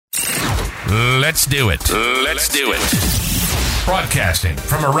Let's do it. Let's do it. Broadcasting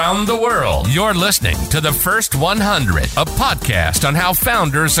from around the world, you're listening to The First 100, a podcast on how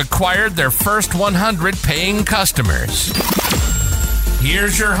founders acquired their first 100 paying customers.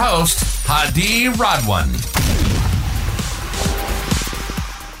 Here's your host, Hadi Radwan.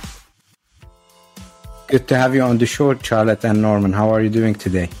 Good to have you on the show, Charlotte and Norman. How are you doing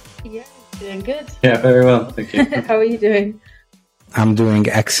today? Yeah, doing good. Yeah, very well. Thank you. How are you doing? I'm doing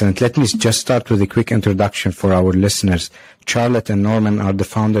excellent. Let me just start with a quick introduction for our listeners. Charlotte and Norman are the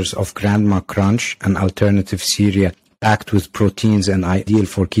founders of Grandma Crunch, an alternative cereal packed with proteins and ideal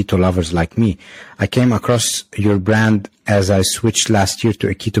for keto lovers like me. I came across your brand as I switched last year to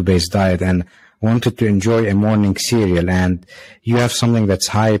a keto-based diet and wanted to enjoy a morning cereal. And you have something that's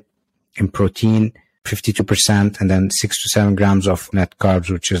high in protein, 52%, and then 6 to 7 grams of net carbs,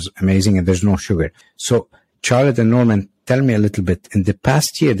 which is amazing, and there's no sugar. So, Charlotte and Norman, tell me a little bit. In the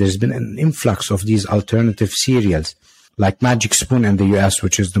past year, there's been an influx of these alternative cereals, like Magic Spoon in the US,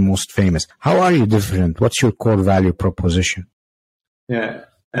 which is the most famous. How are you different? What's your core value proposition? Yeah,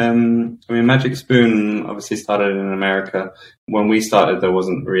 Magic Spoon obviously started in America. When we started, there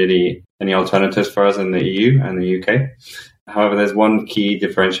wasn't really any alternatives for us in the EU and the UK. However, there's one key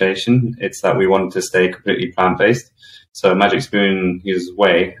differentiation. It's that we wanted to stay completely plant-based. So Magic Spoon uses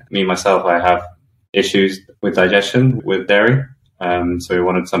whey. Myself, I have issues with digestion with dairy. So we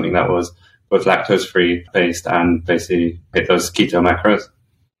wanted something that was both lactose-free based and basically hit those keto macros.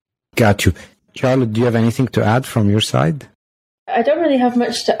 Got you. Charlotte, do you have anything to add from your side? I don't really have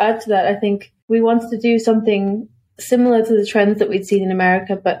much to add to that. I think we wanted to do something similar to the trends that we'd seen in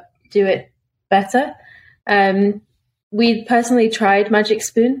America, but do it better. We personally tried Magic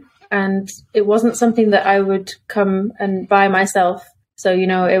Spoon, and it wasn't something that I would come and buy myself. So,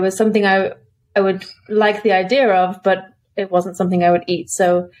 it was something I would like the idea of, but it wasn't something I would eat.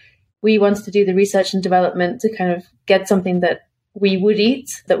 So we wanted to do the research and development to kind of get something that we would eat,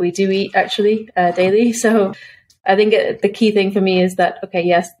 that we do eat actually daily. So I think the key thing for me is that, okay,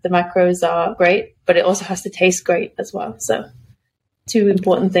 yes, the macros are great, but it also has to taste great as well. So 2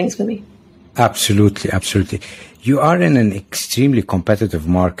 important things for me. Absolutely, absolutely. You are in an extremely competitive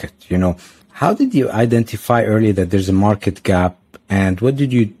market. How did you identify early that there's a market gap, and what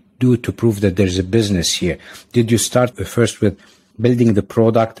did you do to prove that there's a business here? Did you start first with building the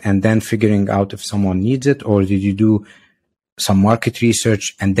product and then figuring out if someone needs it, or did you do some market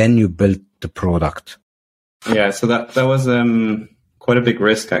research and then you built the product? Yeah, so that was quite a big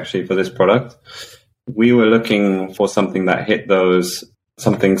risk actually for this product. We were looking for something that hit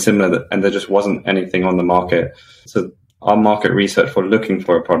something similar, and there just wasn't anything on the market. So our market research for looking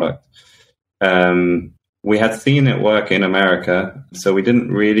for a product, we had seen it work in America, so we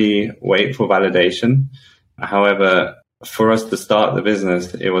didn't really wait for validation. However, for us to start the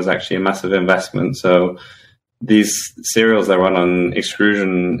business, it was actually a massive investment. So these cereals, they run on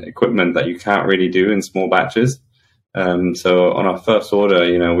extrusion equipment that you can't really do in small batches. So on our first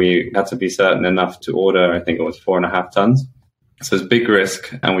order, we had to be certain enough to order, I think it was 4.5 tons. So it's a big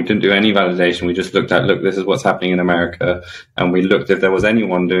risk, and we didn't do any validation. We just looked at, this is what's happening in America. And we looked if there was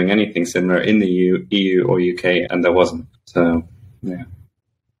anyone doing anything similar in the EU or UK, and there wasn't. So, yeah.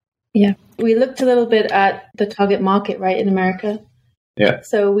 Yeah. We looked a little bit at the target market, right, in America. Yeah.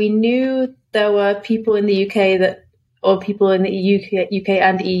 So we knew there were people in the UK or people in the UK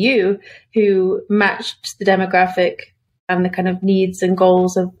and EU who matched the demographic and the kind of needs and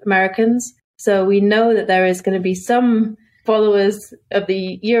goals of Americans. So we know that there is going to be some followers of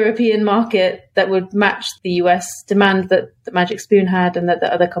the European market that would match the US demand that the Magic Spoon had and that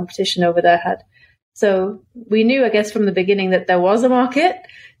the other competition over there had. So we knew, I guess, from the beginning that there was a market,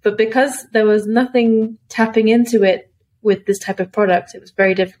 but because there was nothing tapping into it with this type of product, it was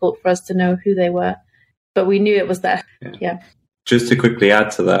very difficult for us to know who they were. But we knew it was there. Yeah. Just to quickly add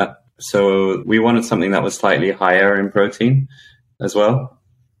to that, so we wanted something that was slightly higher in protein as well.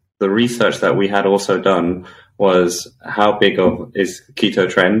 The research that we had also done was how big is keto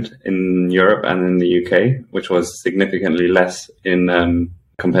trend in Europe and in the UK, which was significantly less in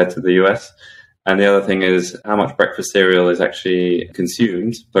compared to the US. And the other thing is how much breakfast cereal is actually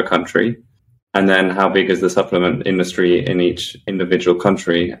consumed per country. And then how big is the supplement industry in each individual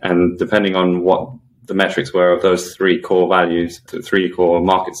country. And depending on what the metrics were of those 3 core values, 3 core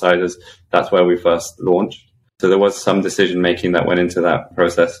market sizes, that's where we first launched. So there was some decision making that went into that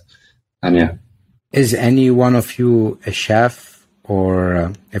process. And yeah. Is any one of you a chef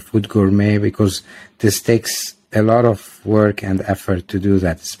or a food gourmet? Because this takes a lot of work and effort to do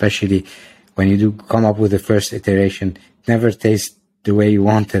that, especially when you do come up with the first iteration. It never tastes the way you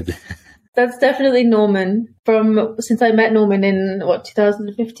wanted. That's definitely Norman. Since I met Norman in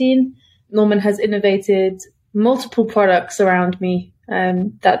 2015, Norman has innovated multiple products around me.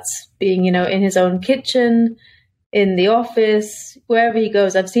 That's being, in his own kitchen, in the office, wherever he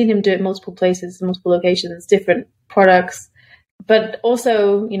goes. I've seen him do it multiple places, multiple locations, different products. But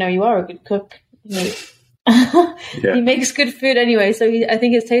also, you are a good cook. He makes good food anyway. So I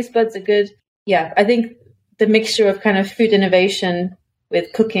think his taste buds are good. Yeah, I think the mixture of kind of food innovation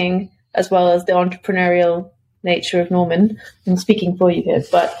with cooking, as well as the entrepreneurial nature of Norman. I'm speaking for you here,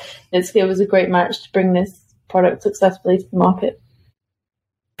 but it was a great match to bring this product successfully to the market.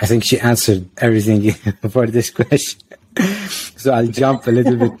 I think she answered everything for this question. So I'll jump a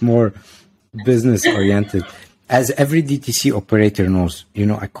little bit more business oriented. As every DTC operator knows,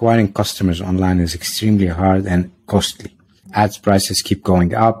 acquiring customers online is extremely hard and costly. Ads prices keep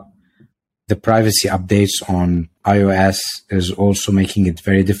going up. The privacy updates on iOS is also making it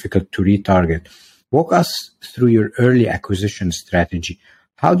very difficult to retarget. Walk us through your early acquisition strategy.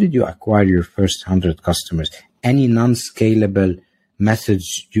 How did you acquire your first 100 customers? Any non-scalable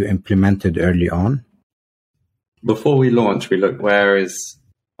methods you implemented early on? Before we launched, we looked, where is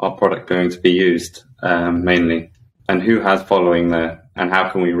our product going to be used mainly, and who has following there, and how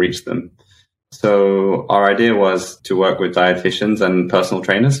can we reach them? So our idea was to work with dietitians and personal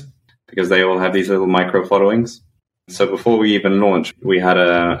trainers, because they all have these little micro followings. So before we even launched, we had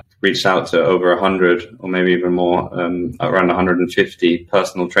reached out to over 100 or maybe even more, around 150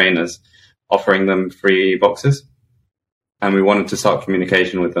 personal trainers, offering them free boxes. And we wanted to start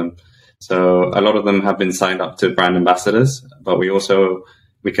communication with them. So a lot of them have been signed up to brand ambassadors, but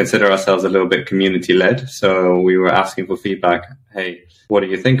we consider ourselves a little bit community led. So we were asking for feedback. Hey, what do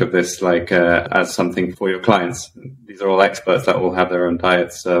you think of this? As something for your clients. These are all experts that will have their own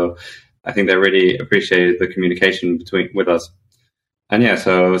diets. So I think they really appreciated the communication with us. And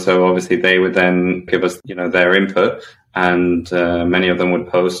so obviously they would then give us, their input, and many of them would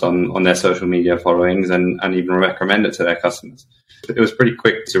post on their social media followings and even recommend it to their customers. It was pretty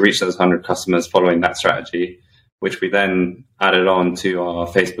quick to reach those 100 customers following that strategy, which we then added on to our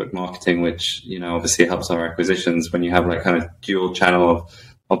Facebook marketing, which, obviously helps our acquisitions when you have kind of dual channel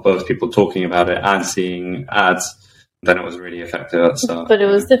of both people talking about it and seeing ads. Then it was really effective at the start. But it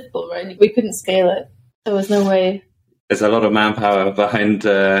was difficult, right? We couldn't scale it. There was no way. There's a lot of manpower behind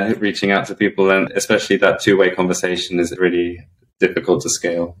reaching out to people, and especially that two-way conversation is really difficult to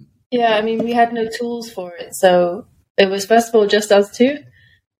scale. Yeah, we had no tools for it. So it was, first of all, just us two.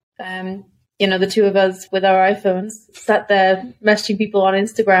 The two of us with our iPhones sat there messaging people on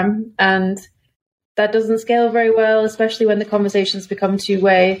Instagram, and that doesn't scale very well, especially when the conversations become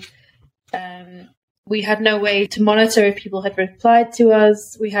two-way. We had no way to monitor if people had replied to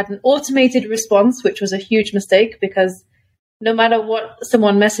us. We had an automated response, which was a huge mistake, because no matter what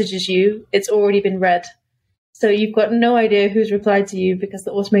someone messages you, it's already been read. So you've got no idea who's replied to you, because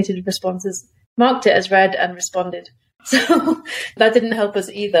the automated responses marked it as read and responded. So that didn't help us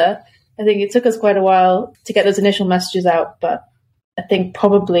either. I think it took us quite a while to get those initial messages out, but I think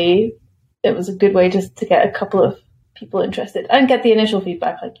probably it was a good way to get a couple of people interested and get the initial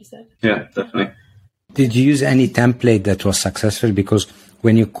feedback, like you said. Yeah, definitely. Did you use any template that was successful? Because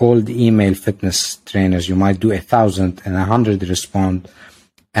when you cold email fitness trainers, you might do 1,000 and 100 respond.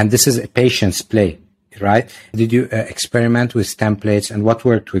 And this is a patience play, right? Did you experiment with templates, and what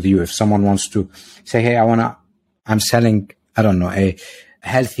worked with you? If someone wants to say, hey, I'm selling, a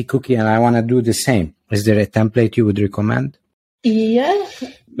healthy cookie and I want to do the same. Is there a template you would recommend? Yeah.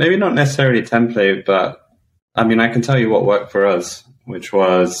 Maybe not necessarily a template, but I can tell you what worked for us, which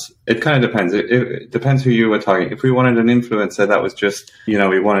was, it kind of depends. It depends who you were targeting. If we wanted an influencer that was just,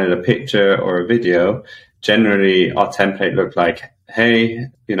 we wanted a picture or a video, generally our template looked like, hey,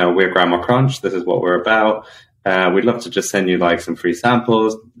 we're Grandma Crunch. This is what we're about. We'd love to just send you some free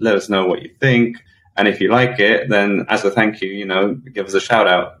samples. Let us know what you think. And if you like it, then as a thank you, give us a shout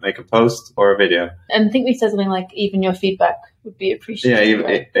out, make a post or a video. And I think we said something like, even your feedback would be appreciated. Yeah,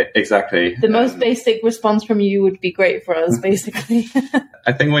 right? Exactly. The most basic response from you would be great for us, basically.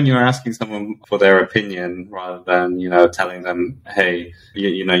 I think when you're asking someone for their opinion, rather than, telling them, hey,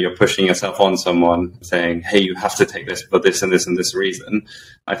 you're pushing yourself on someone, saying, hey, you have to take this for this and this and this reason,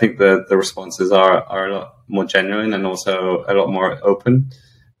 I think the responses are a lot more genuine and also a lot more open.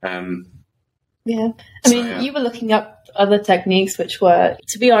 Yeah. You were looking up other techniques, which were,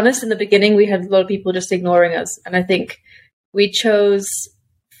 to be honest, in the beginning, we had a lot of people just ignoring us. And I think we chose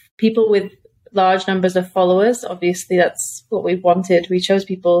people with large numbers of followers. Obviously, that's what we wanted. We chose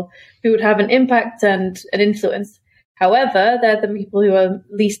people who would have an impact and an influence. However, they're the people who are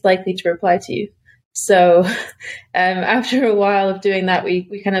least likely to reply to you. So after a while of doing that,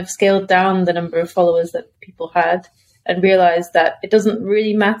 we kind of scaled down the number of followers that people had. and realized that it doesn't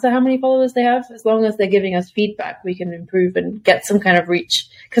really matter how many followers they have. As long as they're giving us feedback, we can improve and get some kind of reach,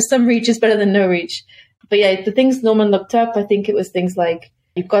 because some reach is better than no reach. But yeah, the things Norman looked up, I think it was things like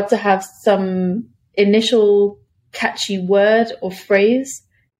you've got to have some initial catchy word or phrase,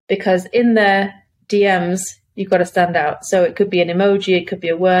 because in their DMs, you've got to stand out. So it could be an emoji, it could be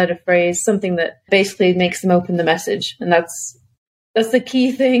a word, a phrase, something that basically makes them open the message. And that's the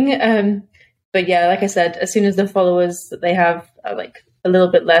key thing. But yeah, like I said, as soon as the followers that they have are like a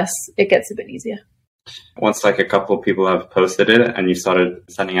little bit less, it gets a bit easier. Once like a couple of people have posted it and you started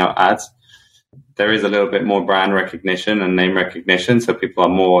sending out ads, there is a little bit more brand recognition and name recognition. So people are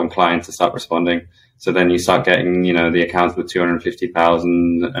more inclined to start responding. So then you start getting, the accounts with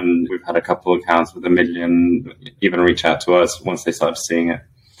 250,000, and we've had a couple of accounts with 1 million even reach out to us once they started seeing it.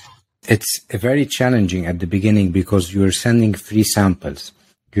 It's very challenging at the beginning because you're sending free samples.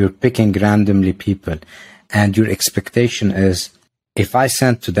 You're picking randomly people, and your expectation is, if I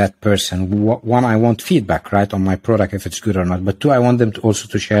send to that person, one, I want feedback, right, on my product, if it's good or not. But two, I want them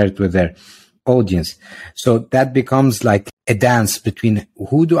to share it with their audience. So that becomes like a dance between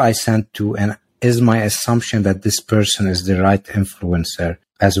who do I send to, and is my assumption that this person is the right influencer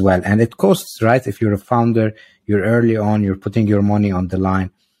as well. And it costs, right? If you're a founder, you're early on, you're putting your money on the line.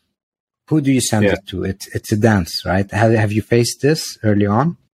 Who do you send it to? It's a dance, right? Have you faced this early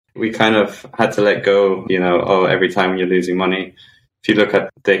on? We kind of had to let go, every time you're losing money. If you look at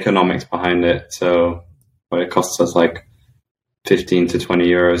the economics behind it, so it costs us like 15 to 20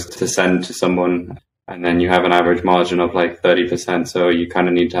 euros to send to someone, and then you have an average margin of like 30%. So you kind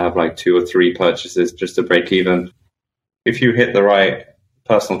of need to have like 2 or 3 purchases just to break even. If you hit the right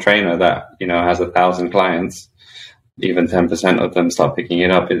personal trainer that, has 1,000 clients, even 10% of them start picking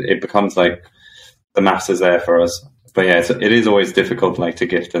it up, it becomes like the maths is there for us. But yeah, it is always difficult like to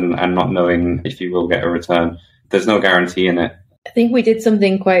gift and not knowing if you will get a return. There's no guarantee in it. I think we did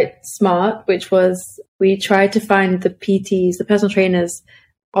something quite smart, which was we tried to find the PTs, the personal trainers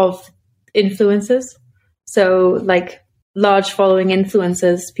of influencers. So like large following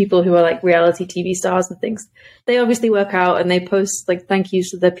influencers, people who are like reality TV stars and things, they obviously work out and they post like thank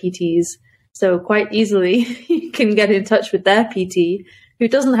yous to their PTs. So quite easily you can get in touch with their PT who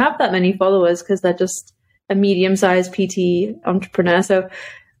doesn't have that many followers because they're just a medium-sized PT entrepreneur. So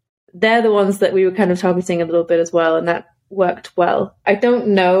they're the ones that we were kind of targeting a little bit as well. And that worked well. I don't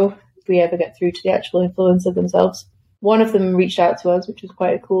know if we ever get through to the actual influencer themselves. One of them reached out to us, which was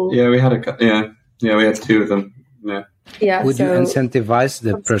quite cool. Yeah, we had we had 2 of them. Yeah. Would you incentivize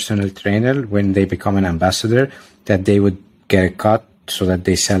the personal trainer when they become an ambassador that they would get a cut so that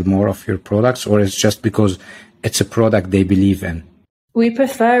they sell more of your products, or it's just because it's a product they believe in? We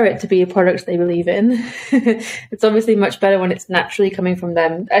prefer it to be a product they believe in. It's obviously much better when it's naturally coming from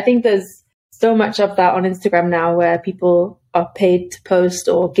them. I think there's so much of that on Instagram now where people are paid to post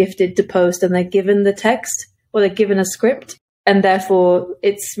or gifted to post, and they're given the text or they're given a script. And therefore,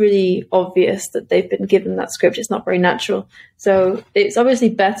 it's really obvious that they've been given that script. It's not very natural. So it's obviously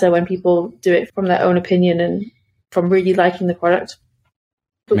better when people do it from their own opinion and from really liking the product.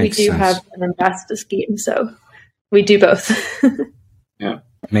 But we do have an ambassador scheme, so we do both. Yeah,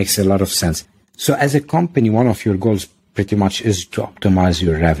 makes a lot of sense. So as a company, one of your goals pretty much is to optimize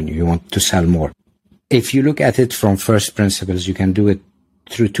your revenue. You want to sell more. If you look at it from first principles, you can do it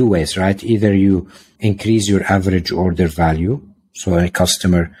through 2 ways, right? Either you increase your average order value, so a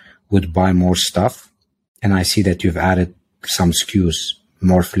customer would buy more stuff, and I see that you've added some SKUs,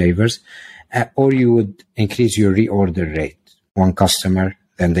 more flavors, or you would increase your reorder rate. One customer,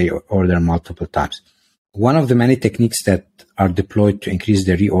 then they order multiple times. One of the many techniques that are deployed to increase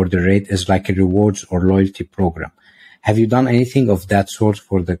the reorder rate is like a rewards or loyalty program. Have you done anything of that sort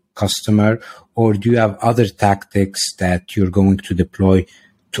for the customer, or do you have other tactics that you're going to deploy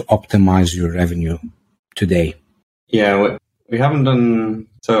to optimize your revenue today? Yeah, we haven't done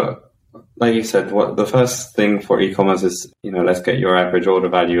so. Like you said, the first thing for e-commerce is, let's get your average order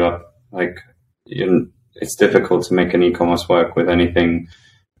value up. Like, it's difficult to make an e-commerce work with anything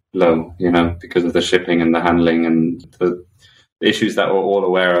low, because of the shipping and the handling and the issues that we're all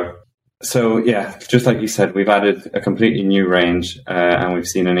aware of. So yeah, just like you said, we've added a completely new range, and we've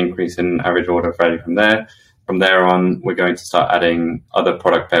seen an increase in average order value from there. From there on, we're going to start adding other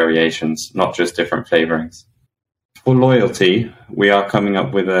product variations, not just different flavorings. For loyalty, we are coming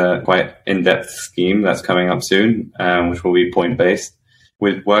up with a quite in-depth scheme that's coming up soon, which will be point-based.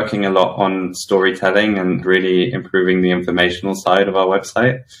 We're working a lot on storytelling and really improving the informational side of our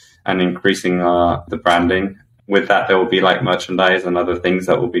website and increasing the branding. With that, there will be like merchandise and other things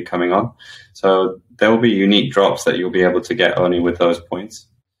that will be coming on. So there will be unique drops that you'll be able to get only with those points.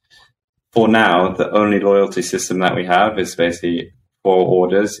 for now, the only loyalty system that we have is basically for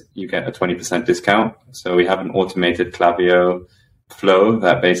orders, you get a 20% discount. So we have an automated Klaviyo flow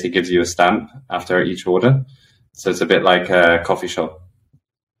that basically gives you a stamp after each order. So it's a bit like a coffee shop.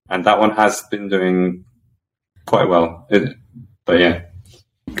 And that one has been doing quite well. But yeah.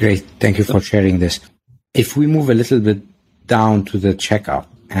 Great. Thank you for sharing this. If we move a little bit down to the checkout,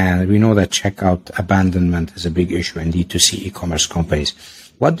 and we know that checkout abandonment is a big issue in D2C e-commerce companies.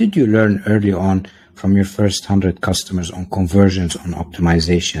 What did you learn early on from your first 100 customers on conversions, on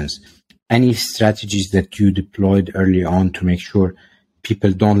optimizations? Any strategies that you deployed early on to make sure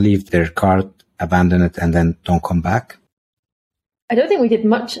people don't leave their cart, abandon it, and then don't come back? I don't think we did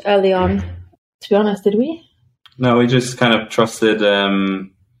much early on, to be honest, did we? No, we just kind of trusted,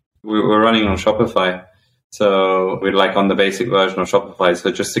 we were running on Shopify. So we're like on the basic version of Shopify. So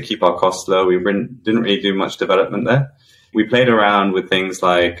just to keep our costs low, we didn't really do much development there. We played around with things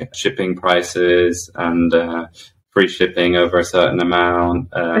like shipping prices and free shipping over a certain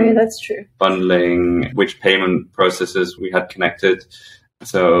amount. That's true. Bundling, which payment processes we had connected.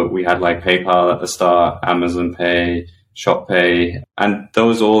 So we had like PayPal at the start, Amazon Pay, Shop Pay, and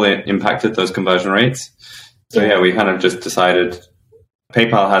those all impacted those conversion rates. So yeah, we kind of just decided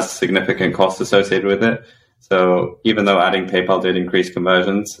PayPal has significant costs associated with it. So even though adding PayPal did increase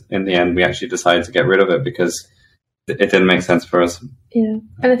conversions, in the end, we actually decided to get rid of it because it didn't make sense for us. Yeah.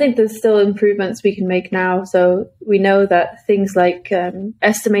 And I think there's still improvements we can make now. So we know that things like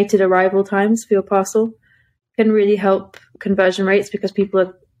estimated arrival times for your parcel can really help conversion rates because people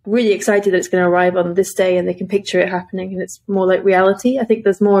are really excited that it's going to arrive on this day and they can picture it happening and it's more like reality. I think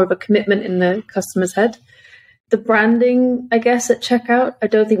there's more of a commitment in the customer's head. The branding, I guess, at checkout, I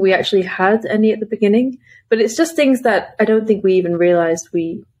don't think we actually had any at the beginning, but it's just things that I don't think we even realized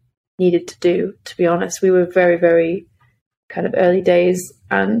we needed to do, to be honest. We were very, very kind of early days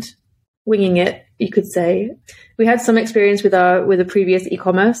and winging it, you could say. We had some experience with a previous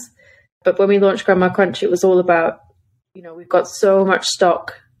e-commerce, but when we launched Grandma Crunch, it was all about, we've got so much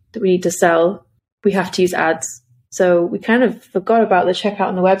stock that we need to sell. We have to use ads. So we kind of forgot about the checkout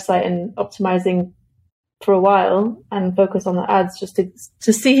on the website and optimizing for a while and focus on the ads just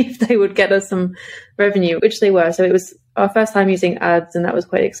to see if they would get us some revenue, which they were. So it was our first time using ads and that was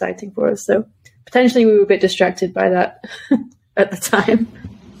quite exciting for us. So potentially we were a bit distracted by that at the time.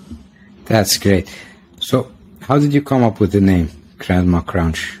 That's great. So how did you come up with the name Grandma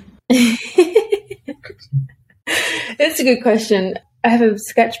Crunch? It's a good question. I have a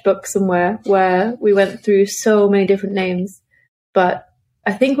sketchbook somewhere where we went through so many different names, but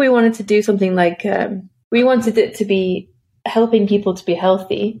I think we wanted to do something like, we wanted it to be helping people to be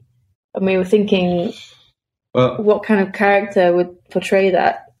healthy. And we were thinking, what kind of character would portray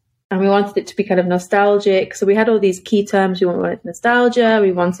that? And we wanted it to be kind of nostalgic. So we had all these key terms. We wanted nostalgia.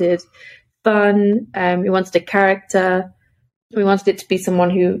 We wanted fun. We wanted a character. We wanted it to be someone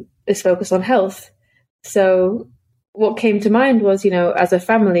who is focused on health. So what came to mind was, as a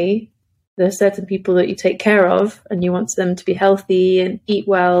family, there are certain people that you take care of and you want them to be healthy and eat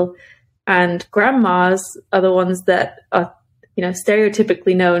well. And grandmas are the ones that are,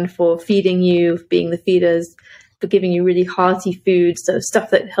 stereotypically known for feeding you, for being the feeders, for giving you really hearty food. So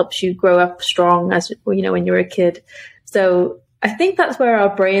stuff that helps you grow up strong as, when you're a kid. So I think that's where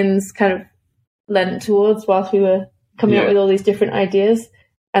our brains kind of lent towards whilst we were coming up with all these different ideas.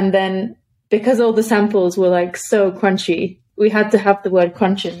 And then because all the samples were like so crunchy, we had to have the word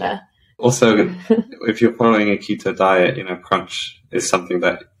crunch in there. Also, if you're following a keto diet, crunch is something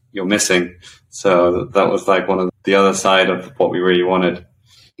that you're missing. So that was like one of the other side of what we really wanted.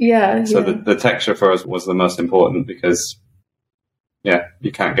 Yeah. So the texture for us was the most important because,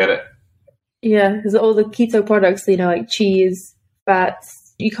 you can't get it. Yeah, because all the keto products, like cheese,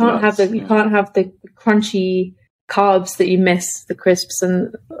 fats, you can't have the crunchy carbs that you miss, the crisps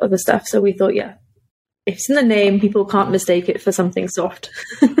and other stuff. So we thought, if it's in the name, people can't mistake it for something soft.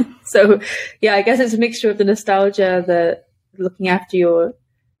 So, I guess it's a mixture of the nostalgia, the looking after your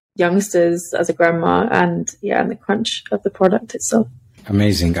youngsters as a grandma, and the crunch of the product itself.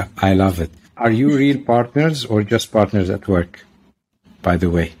 Amazing. I love it. Are you real partners or just partners at work, by the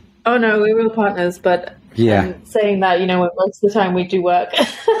way? Oh, no, we're real partners, but saying that, most of the time we do work.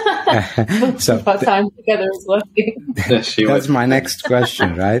 Most of our time together is working. That's my next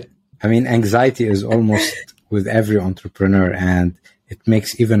question, right? I mean, anxiety is almost with every entrepreneur, and it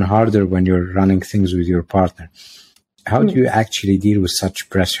makes even harder when you're running things with your partner. How do you actually deal with such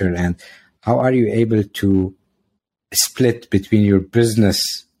pressure, and how are you able to split between your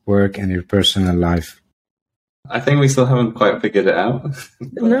business work and your personal life? I think we still haven't quite figured it out.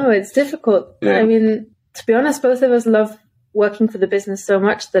 No, it's difficult. Yeah. I mean, to be honest, both of us love working for the business so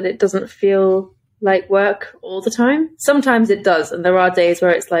much that it doesn't feel like work all the time. Sometimes it does, and there are days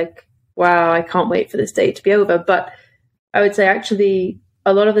where it's like, wow, I can't wait for this day to be over. But I would say actually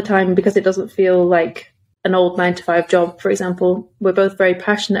a lot of the time, because it doesn't feel like an old 9-to-5 job, for example, we're both very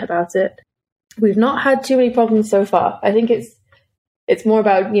passionate about it. We've not had too many problems so far. I think it's more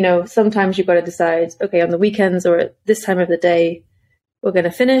about, sometimes you've got to decide, okay, on the weekends or at this time of the day, we're going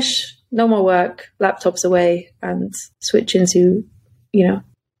to finish, no more work, laptops away, and switch into,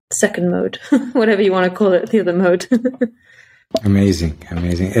 second mode, whatever you want to call it, the other mode. Amazing.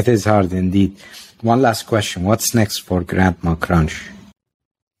 It is hard indeed. One last question. What's next for Grandma Crunch?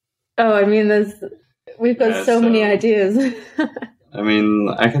 Oh, I mean, we've got so many ideas. I mean,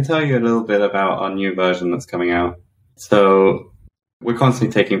 I can tell you a little bit about our new version that's coming out. So we're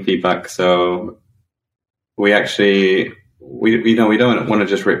constantly taking feedback. So we actually, we don't want to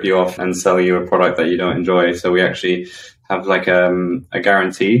just rip you off and sell you a product that you don't enjoy. So we actually have like a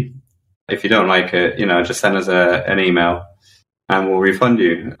guarantee. If you don't like it, just send us an email and we'll refund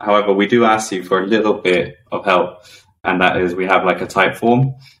you. However, we do ask you for a little bit of help. And that is, we have like a type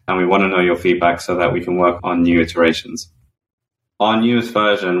form and we want to know your feedback so that we can work on new iterations. Our newest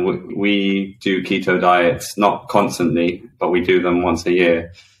version, we do keto diets, not constantly, but we do them once a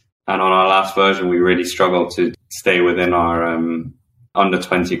year. And on our last version, we really struggled to stay within our under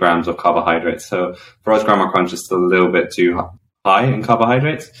 20 grams of carbohydrates. So for us, Grandma Crunch is still a little bit too high in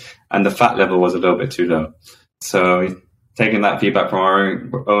carbohydrates, and the fat level was a little bit too low. So taking that feedback from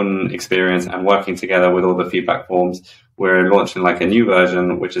our own experience and working together with all the feedback forms, we're launching like a new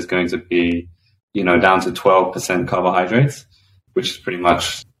version, which is going to be, down to 12% carbohydrates, which is pretty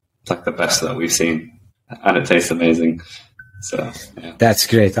much like the best that we've seen. And it tastes amazing. So, yeah. That's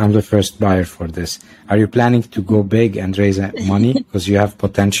great. I'm the first buyer for this. Are you planning to go big and raise money? Because you have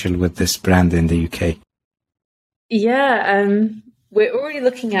potential with this brand in the UK. Yeah, we're already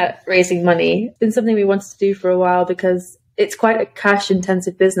looking at raising money. It's been something we wanted to do for a while because it's quite a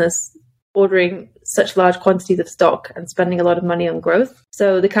cash-intensive business, ordering such large quantities of stock and spending a lot of money on growth.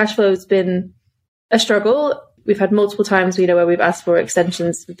 So the cash flow has been a struggle. We've had multiple times, where we've asked for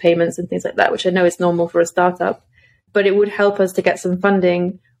extensions for payments and things like that, which I know is normal for a startup. But it would help us to get some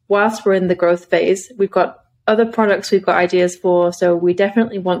funding whilst we're in the growth phase. We've got other products we've got ideas for. So we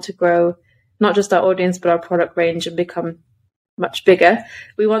definitely want to grow not just our audience, but our product range and become much bigger.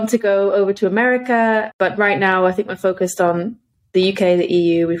 We want to go over to America, but right now I think we're focused on the UK, the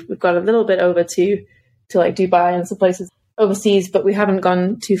EU. We've got a little bit over to like Dubai and some places overseas, but we haven't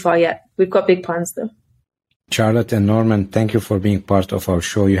gone too far yet. We've got big plans though. Charlotte and Norman, thank you for being part of our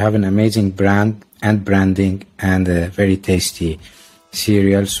show. You have an amazing brand and branding and a very tasty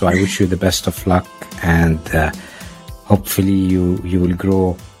cereal. So I wish you the best of luck, and hopefully you will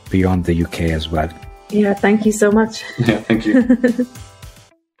grow beyond the UK as well. Yeah, thank you so much. Yeah, thank you.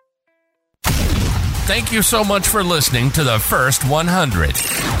 Thank you so much for listening to the First 100.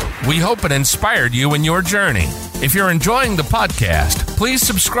 We hope it inspired you in your journey. If you're enjoying the podcast, please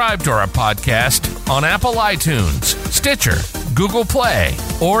subscribe to our podcast on Apple iTunes, Stitcher, Google Play,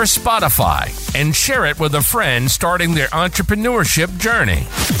 or Spotify, and share it with a friend starting their entrepreneurship journey.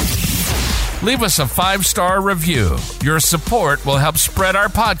 Leave us a 5-star review. Your support will help spread our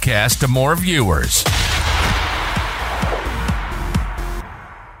podcast to more viewers.